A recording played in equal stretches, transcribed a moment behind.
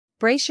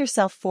Brace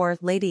yourself for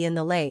Lady in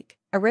the Lake,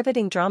 a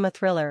riveting drama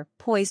thriller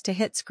poised to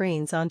hit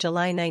screens on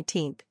July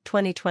 19,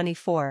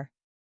 2024.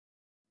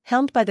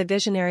 Helmed by the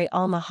visionary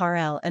Alma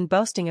Har'el and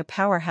boasting a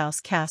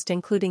powerhouse cast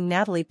including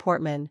Natalie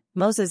Portman,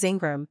 Moses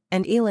Ingram,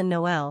 and Elin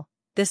Noel,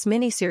 this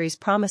miniseries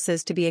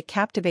promises to be a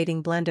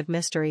captivating blend of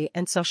mystery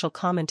and social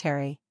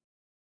commentary.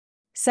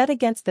 Set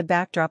against the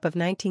backdrop of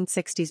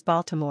 1960s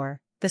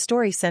Baltimore, the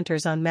story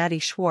centers on Maddie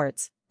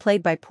Schwartz,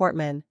 played by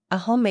Portman, a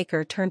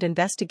homemaker turned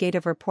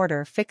investigative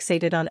reporter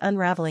fixated on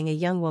unraveling a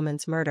young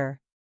woman's murder.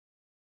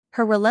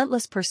 Her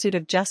relentless pursuit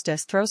of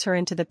justice throws her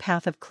into the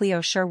path of Cleo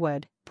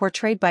Sherwood,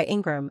 portrayed by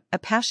Ingram, a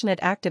passionate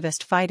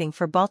activist fighting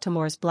for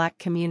Baltimore's Black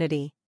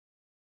community.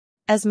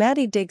 As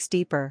Maddie digs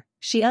deeper,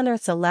 she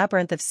unearths a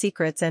labyrinth of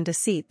secrets and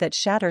deceit that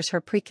shatters her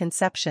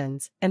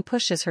preconceptions and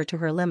pushes her to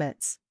her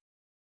limits.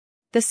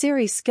 The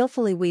series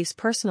skillfully weaves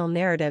personal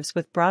narratives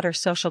with broader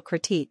social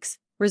critiques,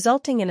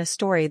 resulting in a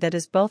story that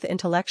is both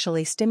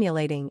intellectually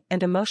stimulating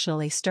and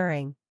emotionally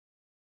stirring.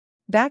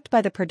 Backed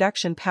by the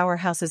production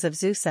powerhouses of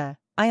Zusa,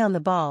 Eye on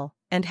the Ball,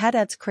 and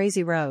Haddad's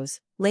Crazy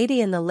Rose,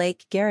 Lady in the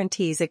Lake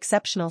guarantees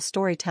exceptional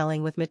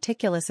storytelling with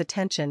meticulous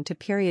attention to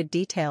period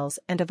details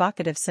and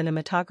evocative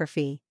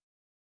cinematography.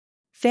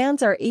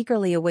 Fans are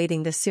eagerly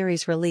awaiting the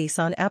series' release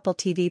on Apple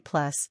TV+,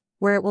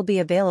 where it will be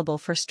available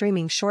for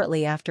streaming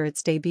shortly after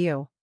its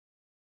debut.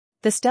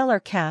 The stellar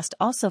cast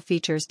also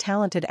features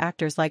talented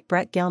actors like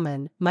Brett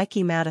Gelman,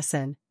 Mikey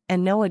Madison,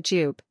 and Noah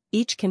Jupe,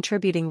 each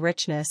contributing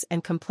richness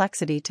and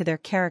complexity to their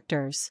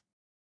characters.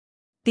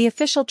 The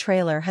official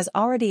trailer has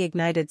already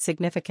ignited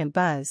significant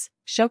buzz,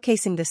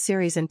 showcasing the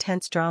series'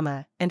 intense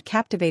drama and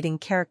captivating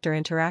character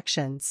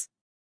interactions.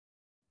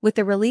 With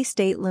the release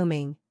date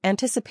looming,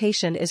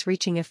 anticipation is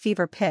reaching a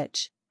fever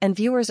pitch, and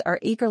viewers are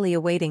eagerly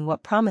awaiting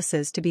what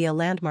promises to be a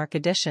landmark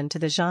addition to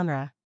the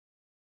genre.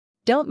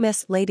 Don't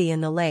miss Lady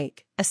in the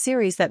Lake, a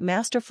series that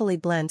masterfully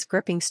blends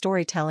gripping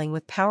storytelling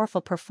with powerful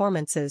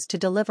performances to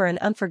deliver an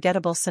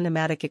unforgettable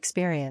cinematic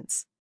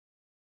experience.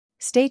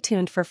 Stay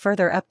tuned for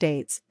further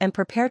updates and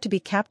prepare to be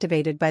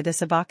captivated by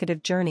this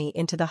evocative journey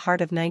into the heart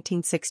of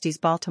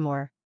 1960s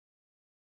Baltimore.